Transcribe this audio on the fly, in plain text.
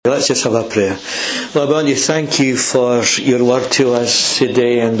Let's just have a prayer. Lord, I want to thank you for your word to us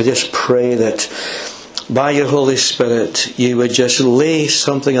today, and we just pray that by your Holy Spirit you would just lay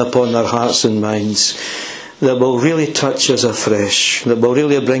something upon our hearts and minds that will really touch us afresh, that will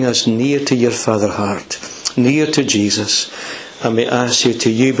really bring us near to your Father heart, near to Jesus. And we ask you, to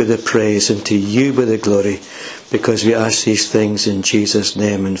you be the praise and to you be the glory, because we ask these things in Jesus'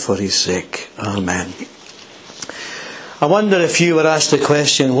 name and for his sake. Amen. I wonder if you were asked the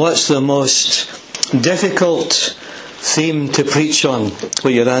question, what's the most difficult theme to preach on,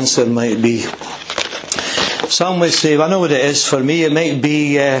 what your answer might be. Some would say, well, I know what it is for me. It might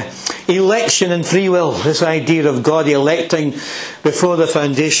be election and free will. This idea of God electing before the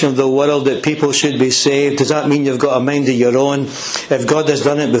foundation of the world that people should be saved. Does that mean you've got a mind of your own? If God has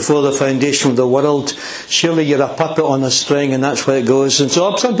done it before the foundation of the world, surely you're a puppet on a string and that's where it goes. And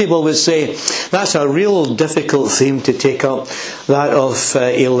so some people would say that's a real difficult theme to take up, that of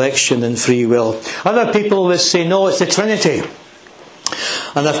election and free will. Other people would say, no, it's the Trinity.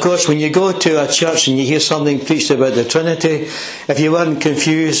 And of course, when you go to a church and you hear something preached about the Trinity, if you weren't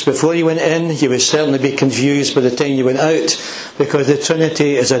confused before you went in, you would certainly be confused by the time you went out, because the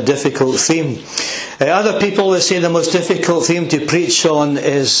Trinity is a difficult theme. Other people would say the most difficult theme to preach on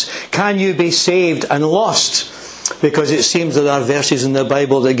is, can you be saved and lost? Because it seems there are verses in the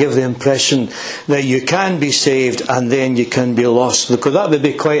Bible that give the impression that you can be saved and then you can be lost. Because that would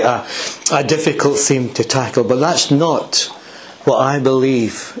be quite a difficult theme to tackle. But that's not what I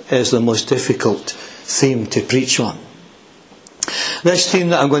believe is the most difficult theme to preach on. This theme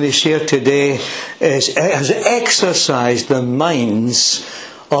that I'm going to share today has exercised the minds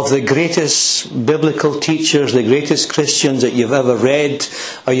of the greatest biblical teachers, the greatest Christians that you've ever read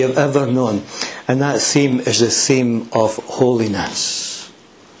or you've ever known. And that theme is the theme of holiness.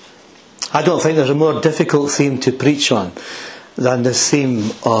 I don't think there's a more difficult theme to preach on than the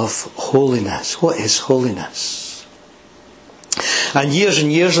theme of holiness. What is holiness? And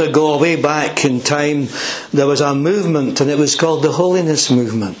years ago, way back in time, there was a movement, and it was called the Holiness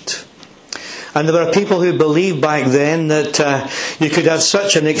movement. And there were people who believed back then that you could have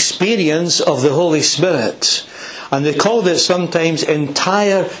such an experience of the Holy Spirit. And they called it sometimes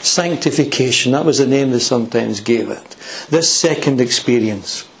entire sanctification. That was the name they sometimes gave it. This second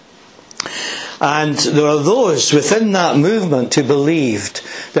experience. And there are those within that movement who believed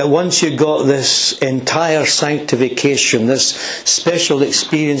that once you got this entire sanctification, this special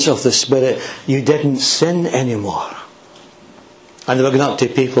experience of the Spirit, you didn't sin anymore. And they were going up to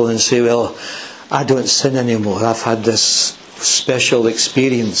people and say, well, I don't sin anymore. I've had this special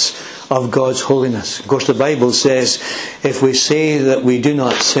experience of God's holiness. Of course, the Bible says, if we say that we do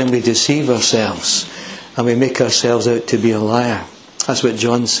not sin, we deceive ourselves and we make ourselves out to be a liar. That's what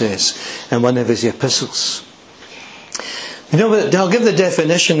John says in one of his epistles. You know, I'll give the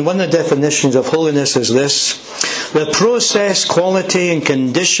definition. One of the definitions of holiness is this: the process, quality and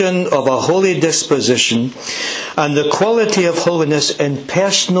condition of a holy disposition, and the quality of holiness in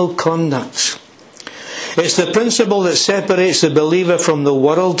personal conduct. It's the principle that separates the believer from the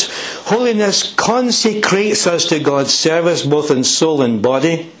world. Holiness consecrates us to God's service, both in soul and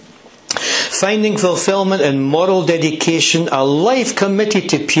body, finding fulfillment in moral dedication, a life committed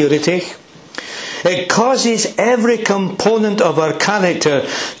to purity. It causes every component of our character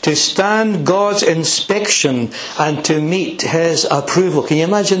to stand God's inspection and to meet his approval. Can you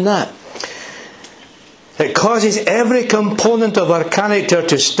imagine that? It causes every component of our character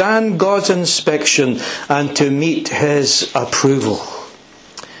to stand God's inspection and to meet his approval.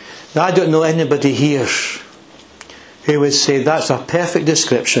 Now, I don't know anybody here who would say that's a perfect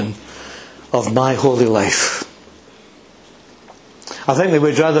description of my holy life. I think we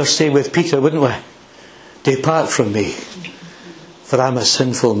would rather say with Peter, wouldn't we? Depart from me, for I'm a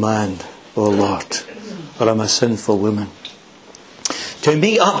sinful man, O Lord, or I'm a sinful woman. To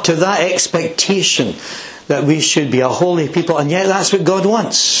meet up to that expectation that we should be a holy people, and yet that's what God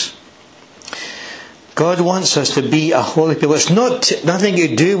wants. God wants us to be a holy people. It's nothing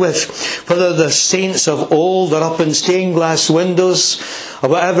to do with whether the saints of old are up in stained glass windows or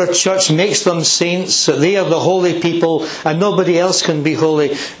whatever church makes them saints, that they are the holy people and nobody else can be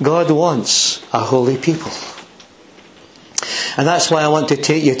holy. God wants a holy people. And that's why I want to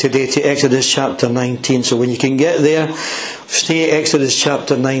take you today to Exodus chapter 19. So when you can get there, stay at Exodus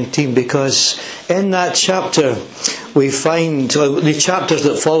chapter 19, because in that chapter we find the chapters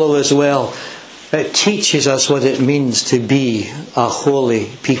that follow as well. It teaches us what it means to be a holy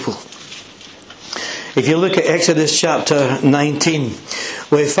people. If you look at Exodus chapter 19,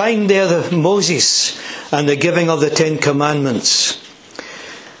 we find there Moses and the giving of the 10 Commandments.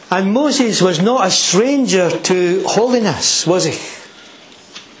 And Moses was not a stranger to holiness, was he?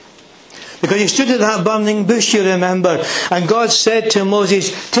 Because he stood at that burning bush, you remember, and God said to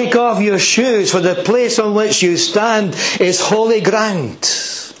Moses, take off your shoes, for the place on which you stand is holy ground.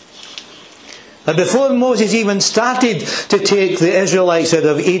 And before Moses even started to take the Israelites out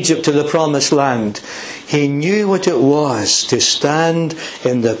of Egypt to the promised land, he knew what it was to stand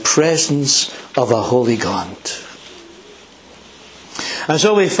in the presence of a holy God. And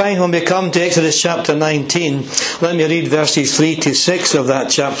so we find when we come to Exodus chapter 19, let me read verses 3 to 6 of that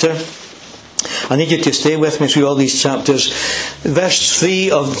chapter. I need you to stay with me through all these chapters. Verse 3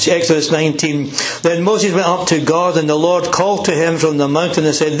 of Exodus 19. Then Moses went up to God, and the Lord called to him from the mountain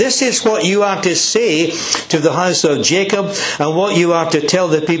and said, this is what you are to say to the house of Jacob, and what you are to tell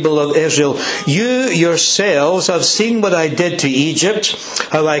the people of Israel. You yourselves have seen what I did to Egypt,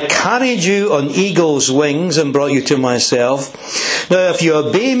 how I carried you on eagle's wings and brought you to myself. Now if you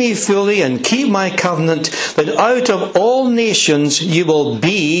obey me fully and keep my covenant, then out of all nations you will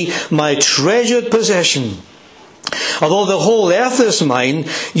be my treasured possession. Although the whole earth is mine,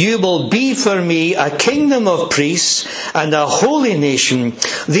 you will be for me a kingdom of priests and a holy nation.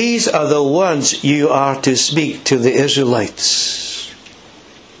 These are the words you are to speak to the Israelites.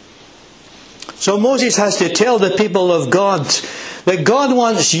 So Moses has to tell the people of God that God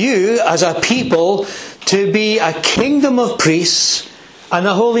wants you as a people to be a kingdom of priests and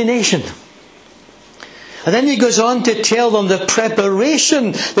a holy nation. And then he goes on to tell them the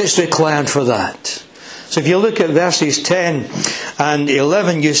preparation that's required for that. So if you look at verses 10 and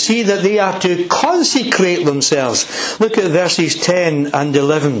 11, you see that they are to consecrate themselves. Look at verses 10 and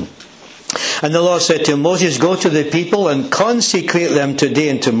 11. And the Lord said to Moses, go to the people and consecrate them today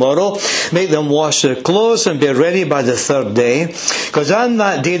and tomorrow. Make them wash their clothes and be ready by the third day. Because on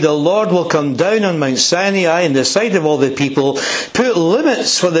that day the Lord will come down on Mount Sinai in the sight of all the people. Put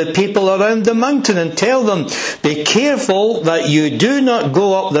limits for the people around the mountain and tell them, be careful that you do not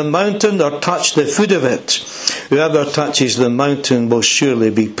go up the mountain or touch the foot of it. Whoever touches the mountain will surely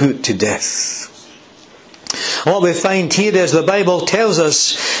be put to death. What we find here is the Bible tells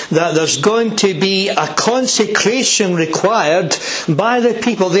us that there's going to be a consecration required by the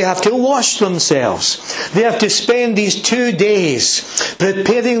people. They have to wash themselves. They have to spend these 2 days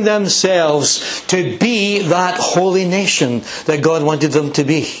preparing themselves to be that holy nation that God wanted them to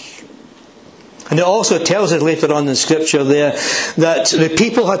be. And it also tells us later on in Scripture there that the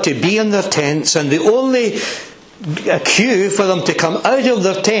people had to be in their tents, and the only a cue for them to come out of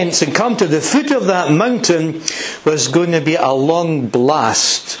their tents and come to the foot of that mountain was going to be a long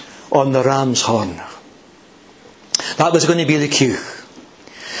blast on the ram's horn. That was going to be the cue.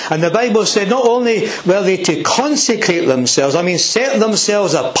 And the Bible said not only were they to consecrate themselves, set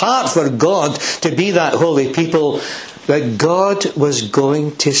themselves apart for God to be that holy people, but God was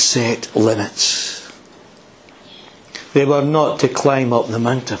going to set limits. They were not to climb up the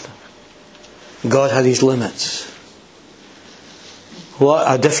mountain. God had his limits. What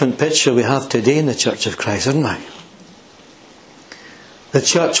a different picture we have today in the Church of Christ, isn't it? The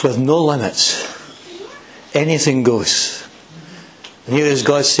church with no limits. Anything goes. And here is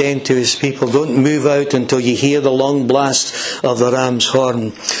God saying to his people, don't move out until you hear the long blast of the ram's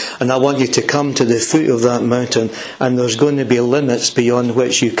horn. And I want you to come to the foot of that mountain, and there's going to be limits beyond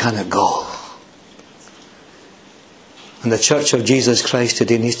which you cannot go. And the Church of Jesus Christ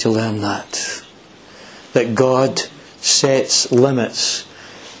today needs to learn that God sets limits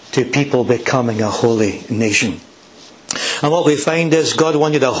to people becoming a holy nation. And what we find is God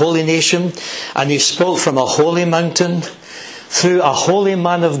wanted a holy nation, and he spoke from a holy mountain through a holy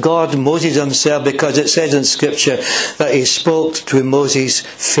man of God, Moses himself, because it says in Scripture that he spoke to Moses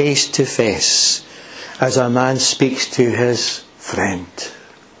face to face, as a man speaks to his friend.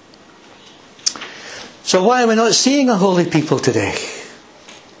 So why are we not seeing a holy people today?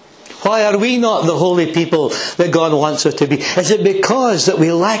 Why are we not the holy people that God wants us to be? Is it because that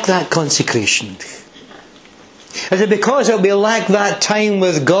we lack that consecration? Is it because that we lack that time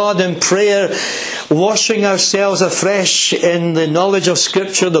with God in prayer, washing ourselves afresh in the knowledge of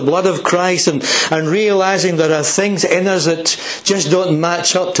Scripture, the blood of Christ, and realizing there are things in us that just don't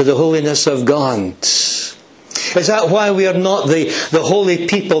match up to the holiness of God? Is that why we are not the holy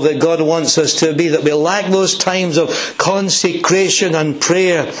people that God wants us to be? That we lack those times of consecration and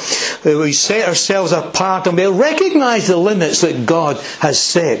prayer. We set ourselves apart and we recognize the limits that God has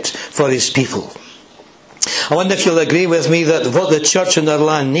set for his people. I wonder if you'll agree with me that what the church in our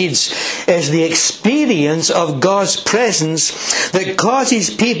land needs is the experience of God's presence that causes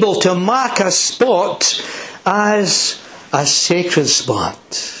people to mark a spot as a sacred spot,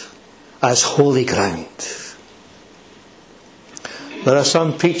 as holy ground. There are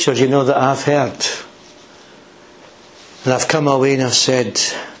some preachers, that I've heard, and I've come away and I've said,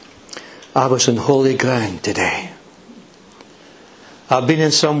 I was on holy ground today. I've been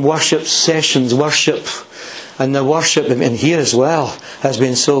in some worship sessions, and the worship in here as well has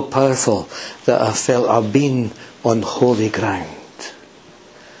been so powerful that I felt I've been on holy ground.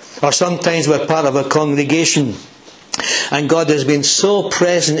 Or sometimes we're part of a congregation and God has been so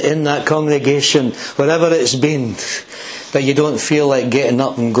present in that congregation, wherever it's been, that you don't feel like getting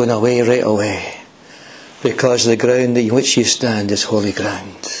up and going away right away, because the ground in which you stand is holy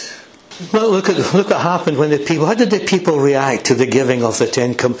ground. Well, look what happened when how did the people react to the giving of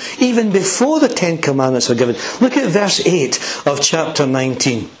the even before the 10 Commandments were given? Look at verse 8 of chapter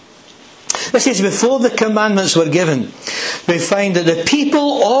 19. This is before the commandments were given. We find that the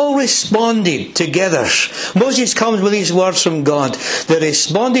people all responded together. Moses comes with these words from God. They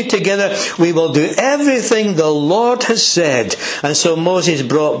responded together, we will do everything the Lord has said. And so Moses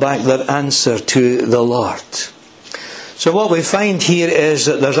brought back their answer to the Lord. So what we find here is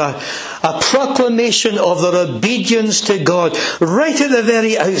that there's a proclamation of their obedience to God right at the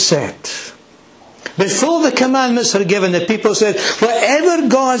very outset. Before the commandments are given, the people said, whatever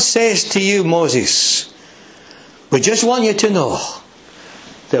God says to you, Moses, we just want you to know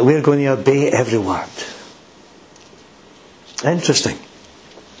that we're going to obey every word. Interesting.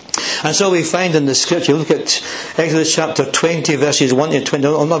 And so we find in the scripture, look at Exodus chapter 20, verses 1 to 20.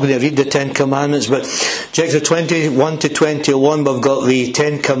 I'm not going to read the 10 Commandments, but Exodus 21 to 21, we've got the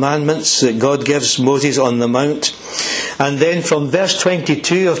 10 Commandments that God gives Moses on the Mount. And then from verse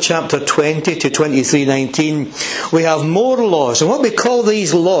 22 of chapter 20 to 23:19, we have more laws. And what we call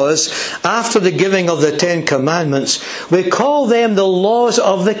these laws, after the giving of the 10 Commandments, we call them the laws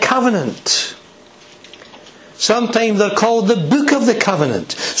of the covenant. Sometimes they're called the Book of the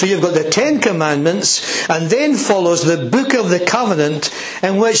Covenant. So you've got the 10 Commandments, and then follows the Book of the Covenant,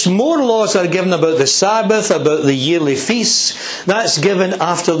 in which more laws are given about the Sabbath, about the yearly feasts. That's given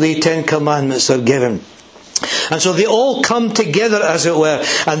after the 10 Commandments are given. And so they all come together, as it were.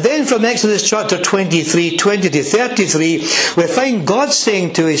 And then from Exodus chapter 23, 20 to 33, we find God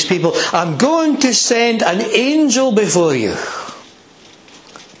saying to His people, I'm going to send an angel before you.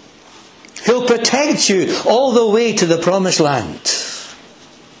 He'll protect you all the way to the promised land.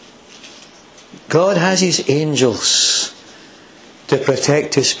 God has His angels to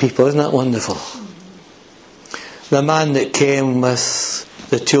protect His people. Isn't that wonderful? The man that came with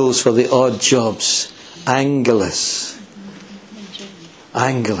the tools for the odd jobs, Angelus,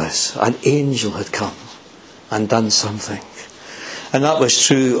 an angel had come and done something. And that was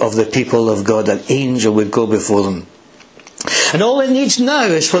true of the people of God. An angel would go before them. And all it needs now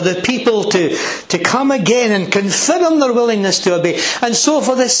is for the people to come again and confirm their willingness to obey. And so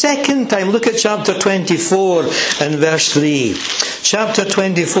for the second time, look at chapter 24 and verse 3. Chapter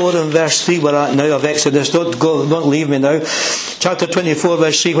 24 and verse 3 we're at now of Exodus. Don't leave me now. Chapter 24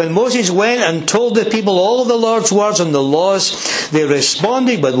 verse 3. When Moses went and told the people all of the Lord's words and the laws, they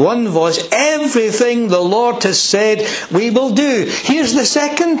responded with one voice, everything the Lord has said we will do. Here's the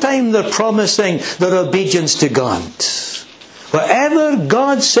second time they're promising their obedience to God. Whatever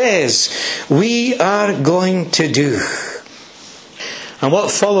God says, we are going to do. And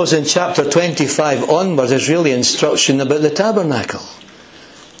what follows in chapter 25 onwards is really instruction about the tabernacle.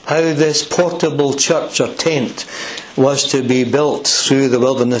 How this portable church or tent was to be built through the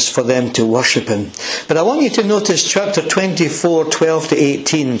wilderness for them to worship Him. But I want you to notice chapter 24, 12 to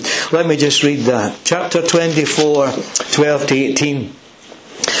 18. Let me just read that. Chapter 24, 12 to 18.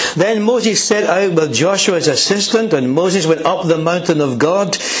 Then Moses set out with Joshua his assistant, and Moses went up the mountain of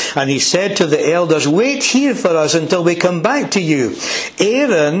God, and he said to the elders, wait here for us until we come back to you.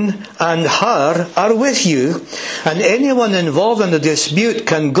 Aaron and Hur are with you, and anyone involved in the dispute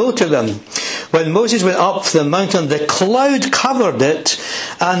can go to them. When Moses went up the mountain, the cloud covered it,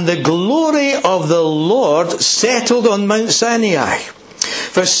 and the glory of the Lord settled on Mount Sinai.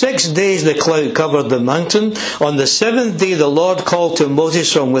 For 6 days the cloud covered the mountain. On the 7th day the Lord called to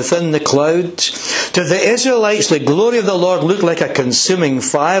Moses from within the cloud. To the Israelites the glory of the Lord looked like a consuming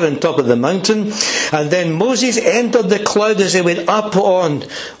fire on top of the mountain. And then Moses entered the cloud as he went up the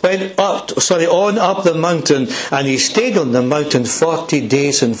mountain, and he stayed on the mountain 40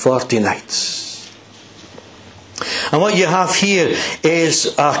 days and 40 nights. And what you have here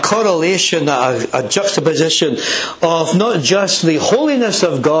is a correlation, a juxtaposition of not just the holiness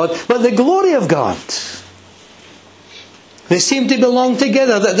of God, but the glory of God. They seem to belong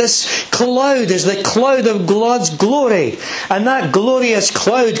together, that this cloud is the cloud of God's glory. And that glorious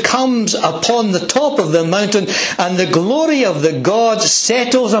cloud comes upon the top of the mountain, and the glory of the God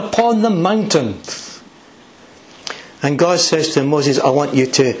settles upon the mountain. And God says to Moses, I want you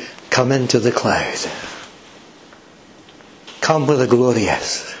to come into the cloud. Come where the glory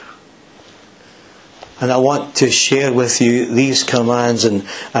is. And I want to share with you these commands and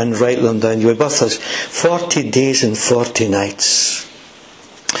write them down. You were with us 40 days and 40 nights.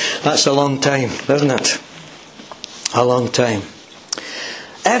 That's a long time, isn't it? A long time.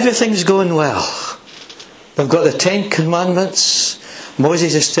 Everything's going well. We've got the 10 Commandments.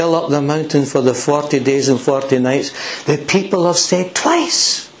 Moses is still up the mountain for the 40 days and 40 nights. The people have said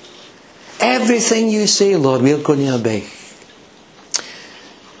twice, everything you say, Lord, we're going to obey.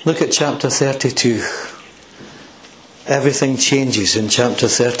 Look at chapter 32. Everything changes in chapter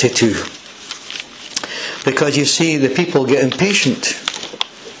 32. Because you see, the people get impatient.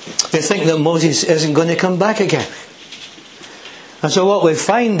 They think that Moses isn't going to come back again. And so what we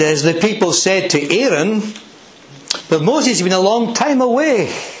find is the people said to Aaron, but Moses has been a long time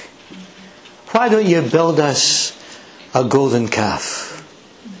away. Why don't you build us a golden calf?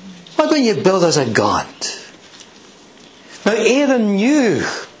 Why don't you build us a god? Now Aaron knew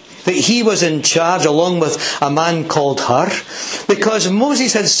that he was in charge along with a man called Hur, because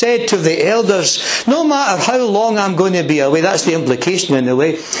Moses had said to the elders, no matter how long I'm going to be away, that's the implication in a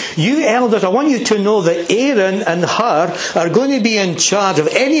way, you elders, I want you to know that Aaron and Hur are going to be in charge of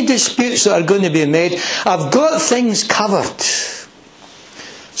any disputes that are going to be made. I've got things covered.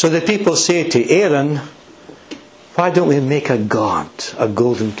 So the people say to Aaron, why don't we make a god, a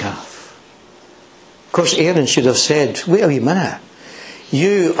golden calf? Of course Aaron should have said, wait a wee minute.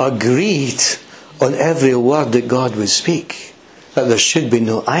 You agreed on every word that God would speak, that there should be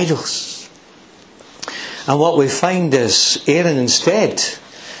no idols. And what we find is Aaron instead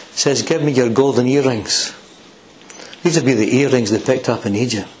says, give me your golden earrings. These would be the earrings they picked up in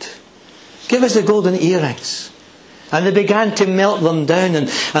Egypt. Give us the golden earrings. And they began to melt them down and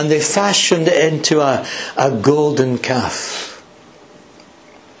they fashioned it into a golden calf.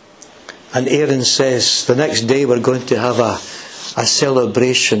 And Aaron says, the next day we're going to have a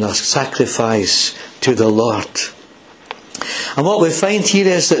celebration, a sacrifice to the Lord. And what we find here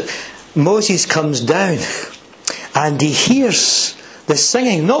is that Moses comes down and he hears the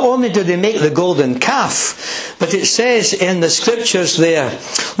singing. Not only do they make the golden calf, but it says in the scriptures there,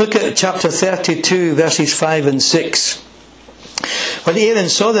 look at chapter 32 verses 5 and 6. When Aaron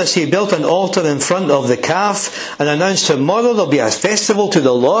saw this, he built an altar in front of the calf and announced, tomorrow there'll be a festival to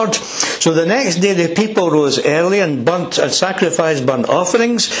the Lord. So the next day the people rose early and sacrificed burnt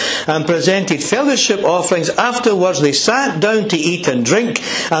offerings and presented fellowship offerings. Afterwards they sat down to eat and drink,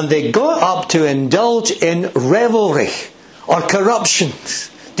 and they got up to indulge in revelry or corruption,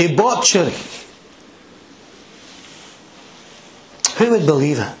 debauchery. Who would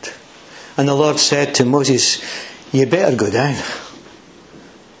believe it? And the Lord said to Moses, you better go down.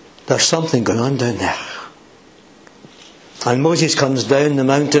 There's something going on down there. And Moses comes down the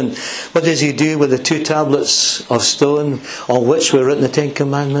mountain. What does he do with the 2 tablets of stone on which were written the 10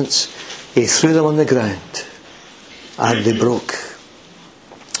 Commandments? He threw them on the ground and they broke.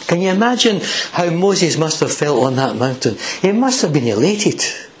 Can you imagine how Moses must have felt on that mountain? He must have been elated.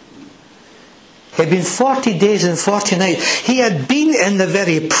 He'd been 40 days and 40 nights. He had been in the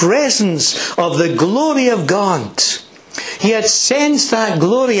very presence of the glory of God. He had sensed that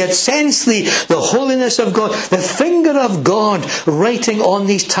glory. He had sensed the holiness of God. The finger of God writing on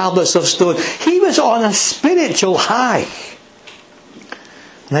these tablets of stone. He was on a spiritual high.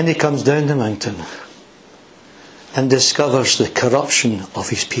 And then he comes down the mountain and discovers the corruption of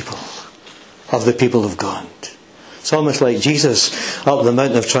his people, of the people of God. It's almost like Jesus up the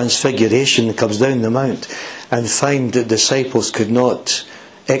mountain of transfiguration comes down the mount and finds that disciples could not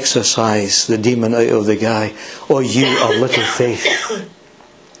exorcise the demon out of the guy. Oh, you of little faith.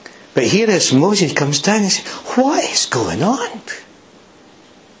 But here is Moses comes down and says, what is going on?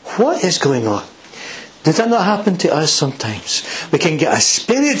 What is going on? Does that not happen to us sometimes? We can get a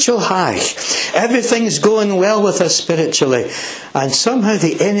spiritual high. Everything's going well with us spiritually. And somehow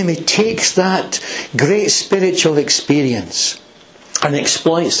the enemy takes that great spiritual experience and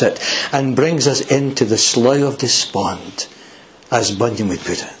exploits it and brings us into the slough of despond, as Bunyan would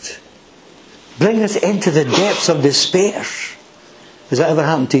put it. Bring us into the depths of despair. Has that ever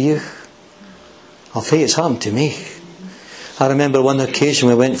happened to you? I'll tell you, it's happened to me. I remember one occasion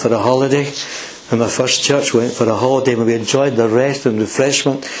we went for a holiday. In my first church, we went for a holiday and we enjoyed the rest and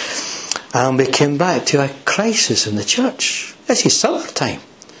refreshment. And we came back to a crisis in the church. This is summertime,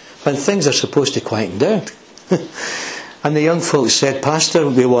 when things are supposed to quieten down. And the young folks said, Pastor,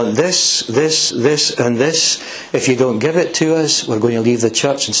 we want this, this, this and this. If you don't give it to us, we're going to leave the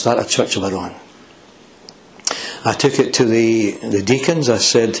church and start a church of our own. I took it to the deacons. I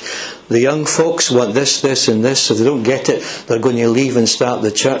said, the young folks want this, this and this. If they don't get it, they're going to leave and start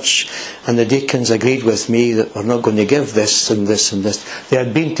the church. And the deacons agreed with me that we're not going to give this and this and this. They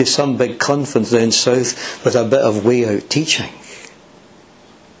had been to some big conference down south with a bit of way out teaching.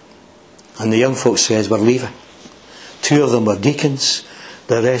 And the young folks says, we're leaving. 2 of them were deacons.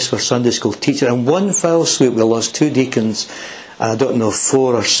 The rest were Sunday school teachers. In one foul swoop, we lost 2 deacons. And I don't know,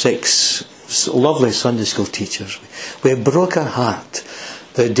 4 or 6 lovely Sunday school teachers. We broke our heart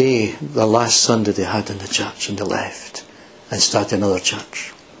the last Sunday they had in the church, and they left and started another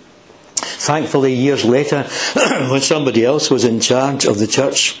church. Thankfully, years later, when somebody else was in charge of the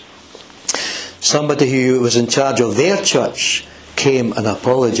church, somebody who was in charge of their church came and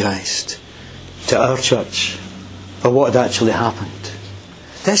apologised to our church for what had actually happened.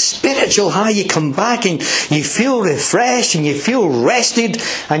 This spiritual high, you come back and you feel refreshed and you feel rested,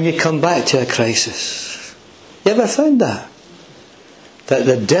 and you come back to a crisis. You ever found that? That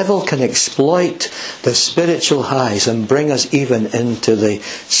the devil can exploit the spiritual highs and bring us even into the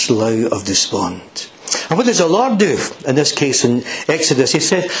slough of despond. And what does the Lord do? In this case in Exodus, He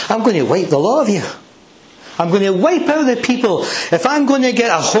said, I'm going to wipe the lot of you. I'm going to wipe out the people. If I'm going to get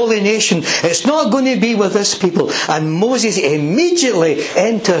a holy nation, it's not going to be with this people. And Moses immediately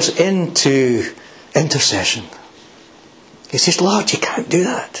enters into intercession. He says, Lord, you can't do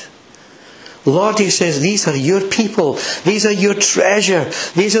that. Lord, He says, these are your people. These are your treasure.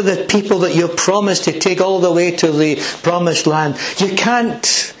 These are the people that you promised to take all the way to the promised land. You can't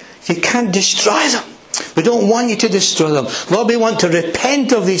destroy them. We don't want you to destroy them. Lord, we want to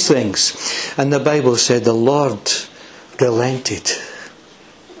repent of these things. And the Bible said the Lord relented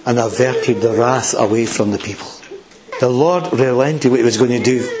and averted the wrath away from the people. The Lord relented what He was going to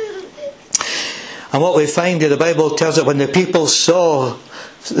do. And what we find here, the Bible tells us when the people saw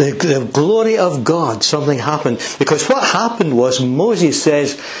the glory of God, something happened. Because what happened was Moses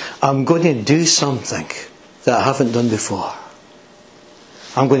says, I'm going to do something that I haven't done before.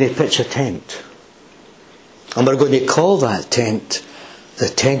 I'm going to pitch a tent. And we're going to call that tent the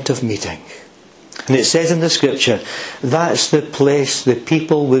tent of meeting. And it says in the scripture, that's the place the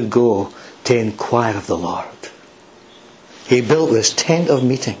people would go to inquire of the Lord. He built this tent of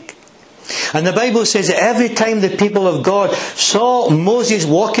meeting. And the Bible says that every time the people of God saw Moses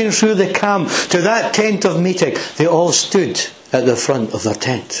walking through the camp to that tent of meeting, they all stood at the front of their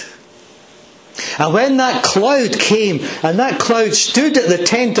tent. And when that cloud came, and that cloud stood at the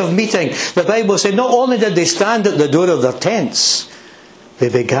tent of meeting, the Bible said not only did they stand at the door of their tents, they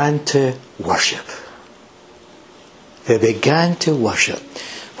began to worship. They began to worship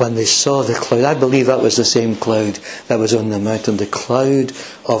when they saw the cloud. I believe that was the same cloud that was on the mountain, the cloud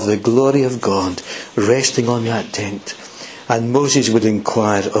of the glory of God resting on that tent. And Moses would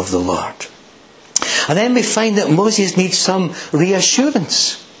inquire of the Lord. And then we find that Moses needs some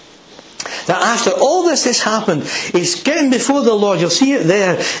reassurance. That after all this has happened, he's getting before the Lord. You'll see it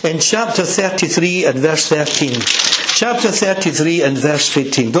there in chapter 33 and verse 13. Chapter 33 and verse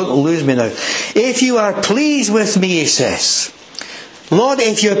 15. Don't lose me now. If you are pleased with me, he says, Lord,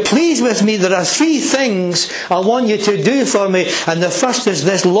 if you're pleased with me, there are 3 things I want you to do for me. And the first is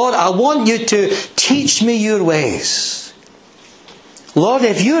this: Lord, I want you to teach me your ways. Lord,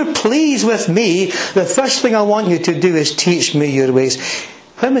 if you're pleased with me, the first thing I want you to do is teach me your ways.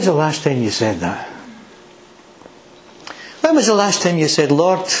 When was the last time you said that? When was the last time you said,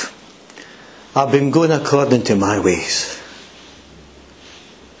 Lord, I've been going according to my ways?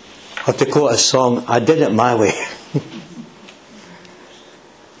 Or to quote a song, I did it my way.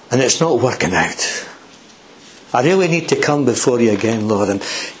 And it's not working out. I really need to come before you again, Lord, and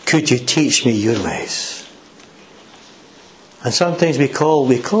could you teach me your ways? And sometimes we call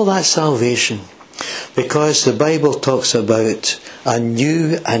that salvation, because the Bible talks about a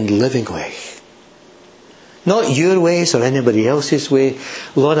new and living way. Not your ways or anybody else's way.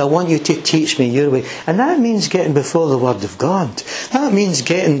 Lord, I want you to teach me your way. And that means getting before the Word of God. That means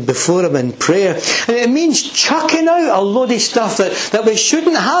getting before Him in prayer. And it means chucking out a load of stuff that we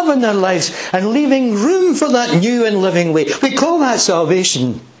shouldn't have in our lives and leaving room for that new and living way. We call that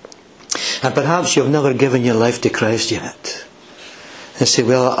salvation. And perhaps you've never given your life to Christ yet. And say,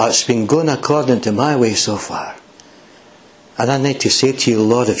 well, it's been going according to my way so far. And I need to say to you,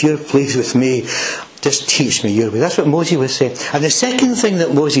 Lord, if you're pleased with me, just teach me your way. That's what Moses was saying. And the second thing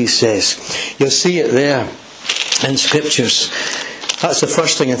that Moses says, you'll see it there in Scriptures. That's the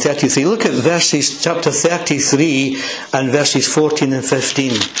first thing in 33. Look at chapter 33 and verses 14 and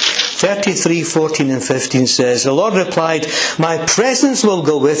 15. 33:14 and 15 says, the Lord replied, my presence will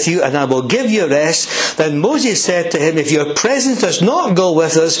go with you, and I will give you rest. Then Moses said to him, if your presence does not go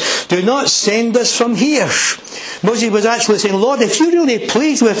with us, do not send us from here. Moses was actually saying, Lord, if you're really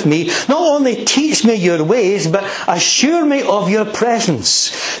pleased with me, not only teach me your ways, but assure me of your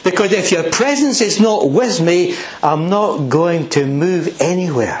presence. Because if your presence is not with me, I'm not going to move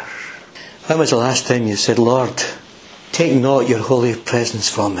anywhere. When was the last time you said, Lord, take not your holy presence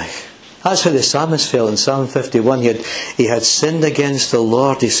from me? That's how the psalmist felt in Psalm 51. He had sinned against the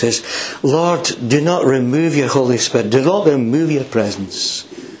Lord. He says, Lord, do not remove your Holy Spirit. Do not remove your presence.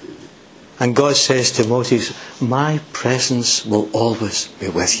 And God says to Moses, my presence will always be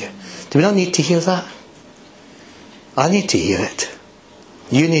with you. Do we not need to hear that? I need to hear it.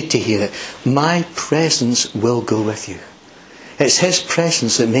 You need to hear it. My presence will go with you. It's His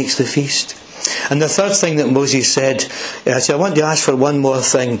presence that makes the feast. And the third thing that Moses said, I want to ask for one more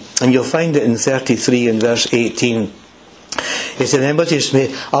thing, and you'll find it in 33 and verse 18. He said, then Moses,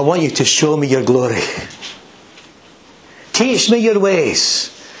 I want you to show me your glory. Teach me your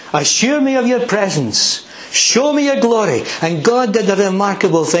ways. Assure me of your presence. Show me your glory. And God did a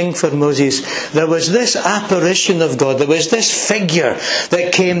remarkable thing for Moses. There was this apparition of God. There was this figure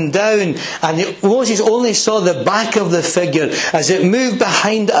that came down, and Moses only saw the back of the figure as it moved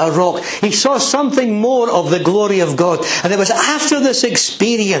behind a rock. He saw something more of the glory of God. And it was after this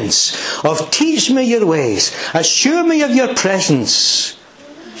experience of teach me your ways, assure me of your presence,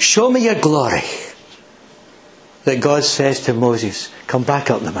 show me your glory, that God says to Moses, come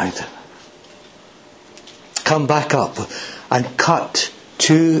back up the mountain. Come back up and cut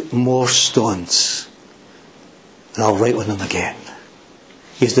 2 more stones, and I'll write on them again.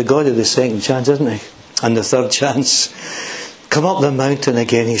 He's the God of the second chance, isn't He? And the third chance. Come up the mountain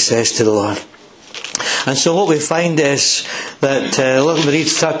again, He says to the Lord. And so what we find is that, let me read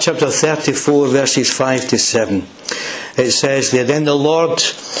chapter 34, verses 5 to 7. It says there, then the Lord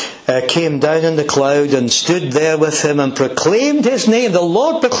came down in the cloud and stood there with him and proclaimed His name. The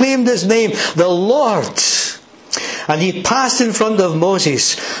Lord proclaimed His name, the Lord. And He passed in front of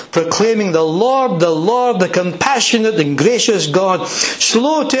Moses, proclaiming, the Lord, the compassionate and gracious God,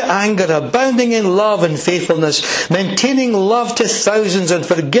 slow to anger, abounding in love and faithfulness, maintaining love to thousands, and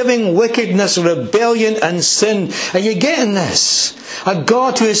forgiving wickedness, rebellion and sin. Are you getting this? A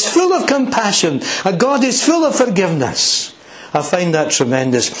God who is full of compassion, a God who is full of forgiveness. I find that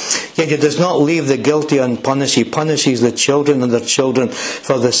tremendous. Yet He does not leave the guilty unpunished. He punishes the children and their children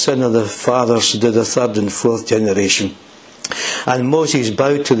for the sin of the fathers to the 3rd and 4th generation. And Moses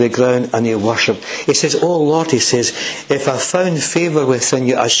bowed to the ground and he worshipped. He says, oh Lord, he says, if I found favour within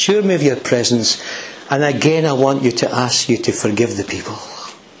you, assure me of your presence. And again I want you to ask you to forgive the people.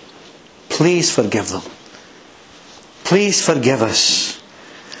 Please forgive them. Please forgive us.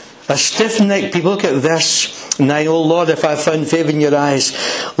 A stiff-necked people. Look at verse 9. O Lord, if I found favour in your eyes,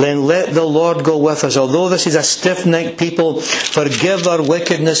 then let the Lord go with us. Although this is a stiff-necked people, forgive our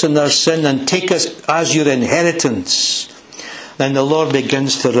wickedness and our sin and take us as your inheritance. Then the Lord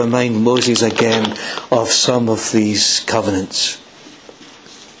begins to remind Moses again of some of these covenants.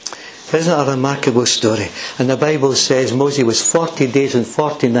 Isn't it a remarkable story? And the Bible says Moses was 40 days and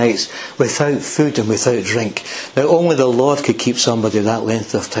 40 nights without food and without drink. Now only the Lord could keep somebody that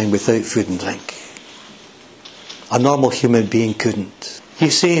length of time without food and drink. A normal human being couldn't.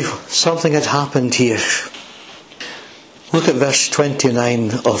 You see, something had happened here. Look at verse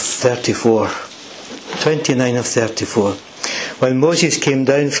 29 of 34. 29 of 34. When Moses came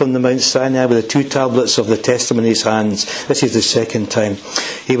down from the Mount Sinai with the 2 tablets of the testimony in his hands, this is the second time,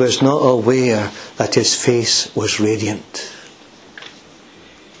 he was not aware that his face was radiant.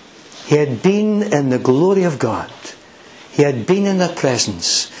 He had been in the glory of God. He had been in the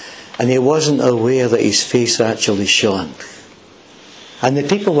presence, and he wasn't aware that his face actually shone. And the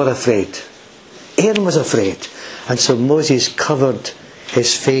people were afraid. Aaron was afraid. And so Moses covered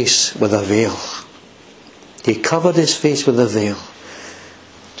his face with a veil. He covered his face with a veil.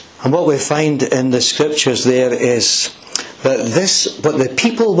 And what we find in the scriptures there is that what the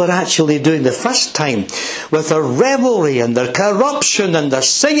people were actually doing the first time, with their revelry and their corruption and their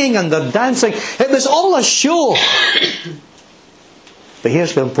singing and their dancing, it was all a show. But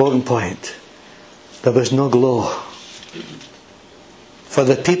here's the important point. There was no glow. For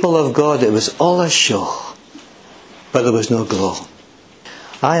the people of God, it was all a show, but there was no glow.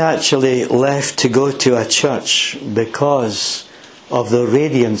 I actually left to go to a church because of the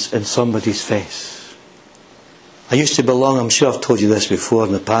radiance in somebody's face. I used to belong, I'm sure I've told you this before,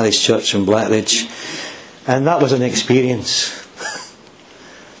 in the parish church in Blackridge. And that was an experience.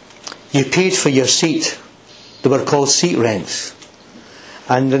 You paid for your seat. They were called seat rents.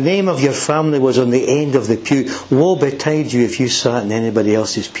 and the name of your family was on the end of the pew, woe betide you if you sat in anybody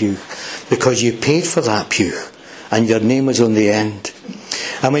else's pew, because you paid for that pew and your name was on the end.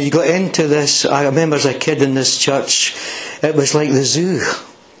 And when you got into this, I remember as a kid in this church, it was like the zoo.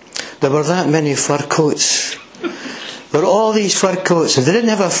 There were that many fur coats. There were all these fur coats. If they didn't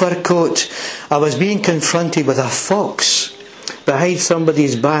have a fur coat, I was being confronted with a fox behind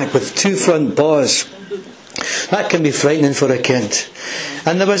somebody's back with two front paws. That can be frightening for a kid.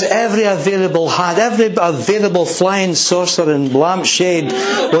 And there was every available hat, every available flying saucer and lampshade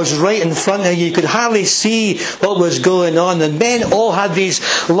was right in front of you. You could hardly see what was going on. And men all had these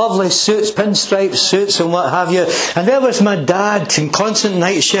lovely suits, pinstripe suits and what have you. And there was my dad in constant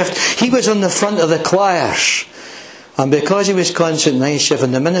night shift. He was on the front of the choirs. And because he was constant night shift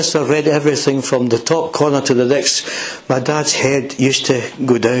and the minister read everything from the top corner to the next, my dad's head used to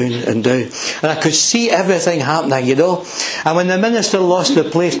go down and down. And I could see everything happening, you know. And when the minister lost the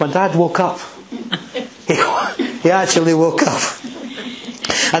place, my dad woke up. He actually woke up.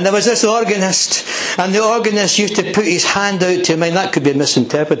 And there was this organist, and the organist used to put his hand out to mine. That could be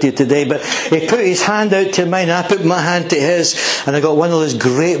misinterpreted today, but he put his hand out to mine, and I put my hand to his, and I got one of those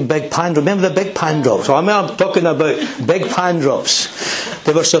great big pan drops. Remember the big pan drops? I'm talking about big pan drops.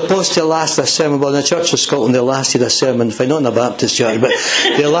 They were supposed to last a sermon. Well, in the Church of Scotland, they lasted a sermon, not in a Baptist church, but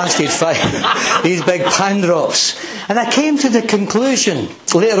they lasted 5. These big pan drops. And I came to the conclusion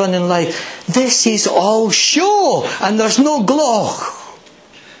later on in life, this is all show, and there's no glow.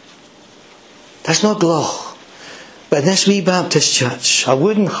 There's no glow. But in this wee Baptist church, a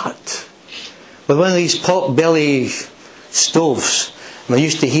wooden hut with one of these pot belly stoves, and we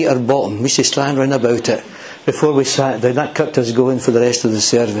used to heat our bottom. We used to stand round about it before we sat down. That kept us going for the rest of the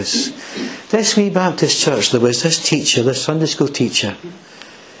service. This wee Baptist church, there was this teacher, this Sunday school teacher,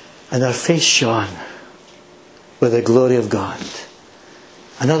 and her face shone with the glory of God.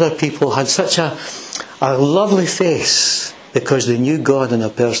 And other people had such a lovely face, because they knew God in a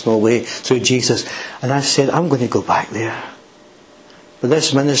personal way through Jesus. And I said, I'm going to go back there. But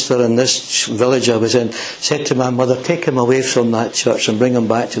this minister in this village I was in said to my mother, take him away from that church and bring him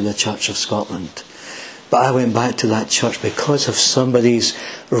back to the Church of Scotland. But I went back to that church because of somebody's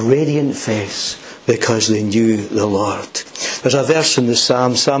radiant face, because they knew the Lord. There's a verse in the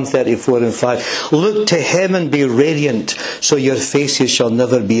Psalm 34 and 5. Look to him and be radiant, so your faces shall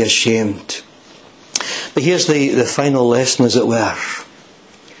never be ashamed. But here's the final lesson, as it were.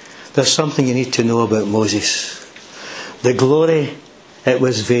 There's something you need to know about Moses. The glory, it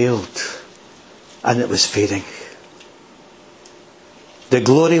was veiled, and it was fading. The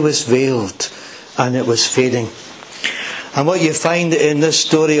glory was veiled, and it was fading. And what you find in this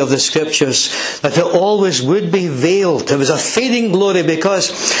story of the Scriptures, that it always would be veiled. It was a fading glory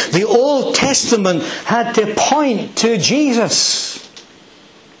because the Old Testament had to point to Jesus.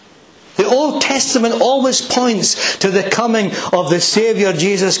 The Old Testament always points to the coming of the Saviour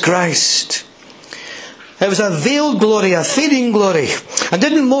Jesus Christ. It was a veiled glory, a fading glory. And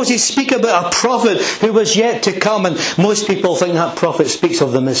didn't Moses speak about a prophet who was yet to come? And most people think that prophet speaks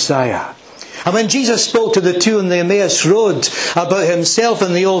of the Messiah. And when Jesus spoke to the two on the Emmaus Road about himself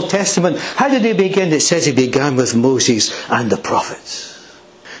in the Old Testament, how did he begin? It says he began with Moses and the prophets.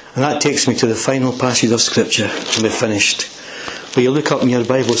 And that takes me to the final passage of Scripture, and we're finished. Will you look up in your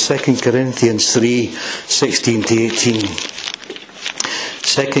Bible, 2 Corinthians 3, 16 to 18.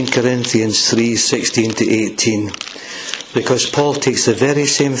 2 Corinthians 3, 16 to 18. Because Paul takes the very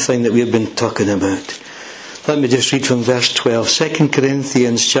same thing that we've been talking about. Let me just read from verse 12. 2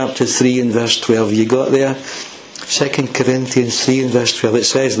 Corinthians chapter 3 and verse 12. You got there? 2 Corinthians 3 and verse 12. It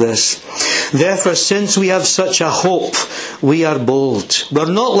says this. Therefore, since we have such a hope, we are bold. We're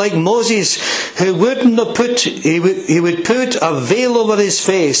not like Moses, who he would put a veil over his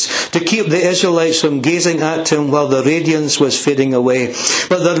face to keep the Israelites from gazing at him while the radiance was fading away.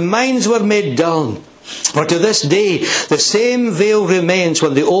 But their minds were made dull. For to this day, the same veil remains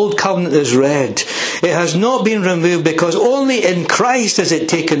when the Old Covenant is read. It has not been removed because only in Christ is it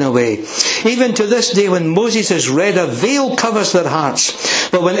taken away. Even to this day, when Moses is read, a veil covers their hearts.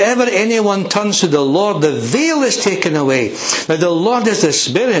 But whenever anyone turns to the Lord, the veil is taken away. Now the Lord is the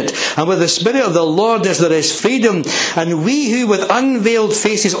Spirit, and with the Spirit of the Lord there is freedom. And we who with unveiled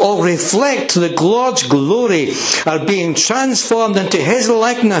faces all reflect the Lord's glory are being transformed into His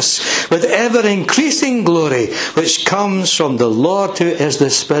likeness with ever increasing glory, which comes from the Lord who is the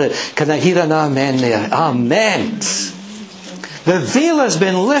Spirit. Can I hear an amen there? Amen. The veil has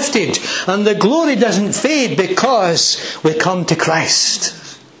been lifted and the glory doesn't fade because we come to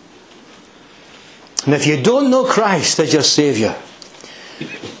Christ. And if you don't know Christ as your Saviour,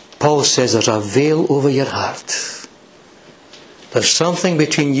 Paul says there's a veil over your heart. There's something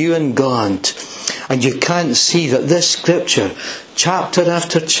between you and God, and you can't see that this scripture, chapter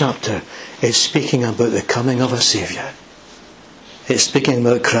after chapter, is speaking about the coming of a Saviour. It's speaking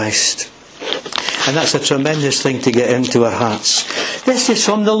about Christ. And that's a tremendous thing to get into our hearts. This is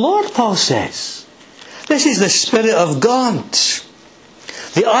from the Lord, Paul says. This is the Spirit of God.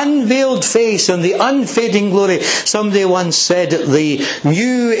 The unveiled face and the unfading glory. Somebody once said the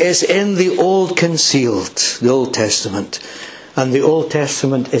new is in the old concealed, the Old Testament. And the Old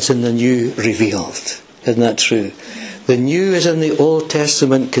Testament is in the new revealed. Isn't that true? The new is in the Old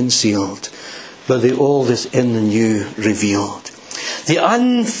Testament concealed, but the old is in the new revealed. The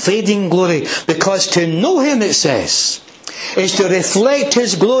unfading glory, because to know Him, it says, is to reflect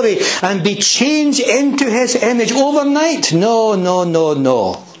His glory and be changed into His image overnight.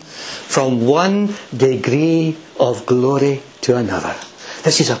 No. From one degree of glory to another.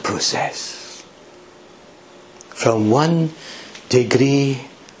 This is a process. From one degree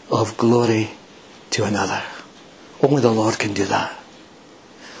of glory to another. Only the Lord can do that.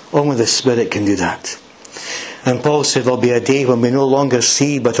 Only the Spirit can do that. And Paul said there'll be a day when we no longer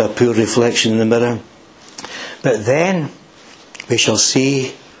see but a poor reflection in the mirror. But then we shall see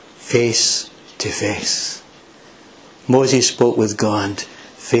face to face. Moses spoke with God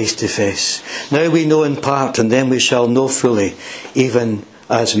face to face. Now we know in part, and then we shall know fully, even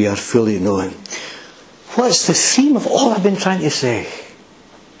as we are fully known. What's the theme of all I've been trying to say?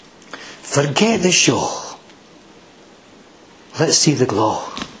 Forget the show. Let's see the glow.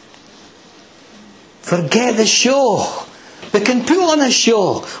 Forget the show. We can put on a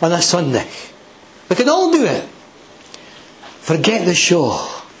show on a Sunday. We can all do it. Forget the show.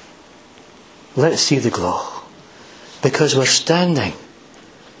 Let's see the glow. Because we're standing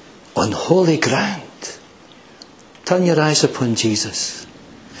on holy ground. Turn your eyes upon Jesus.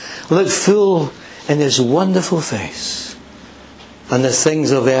 Look full in His wonderful face. And the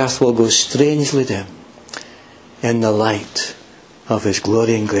things of earth will go strangely dim in the light of His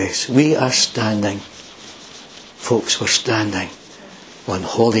glory and grace. We are standing, folks, we're standing on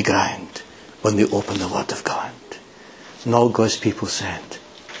holy ground when we open the Word of God. And all God's people said,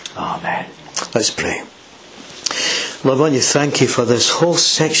 Amen. Let's pray. Lord, I want to thank You for this whole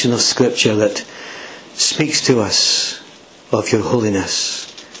section of Scripture that speaks to us of Your holiness.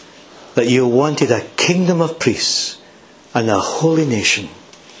 That You wanted a kingdom of priests and a holy nation.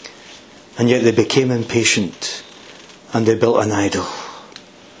 And yet they became impatient and they built an idol.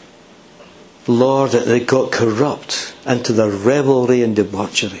 Lord, that they got corrupt into their revelry and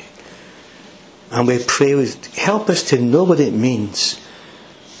debauchery. And we pray, help us to know what it means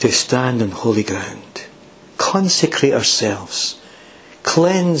to stand on holy ground. Consecrate ourselves,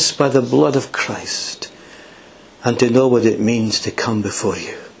 cleansed by the blood of Christ, and to know what it means to come before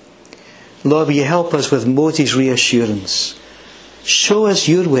You. Lord, will You help us with Moses' reassurance. Show us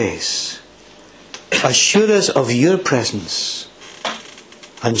Your ways. Assure us of Your presence.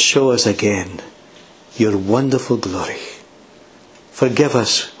 And show us again Your wonderful glory. Forgive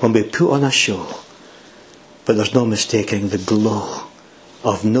us when we put on a show, but there's no mistaking the glow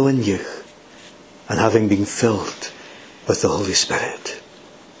of knowing You and having been filled with the Holy Spirit.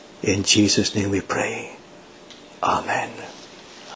 In Jesus' name we pray. Amen.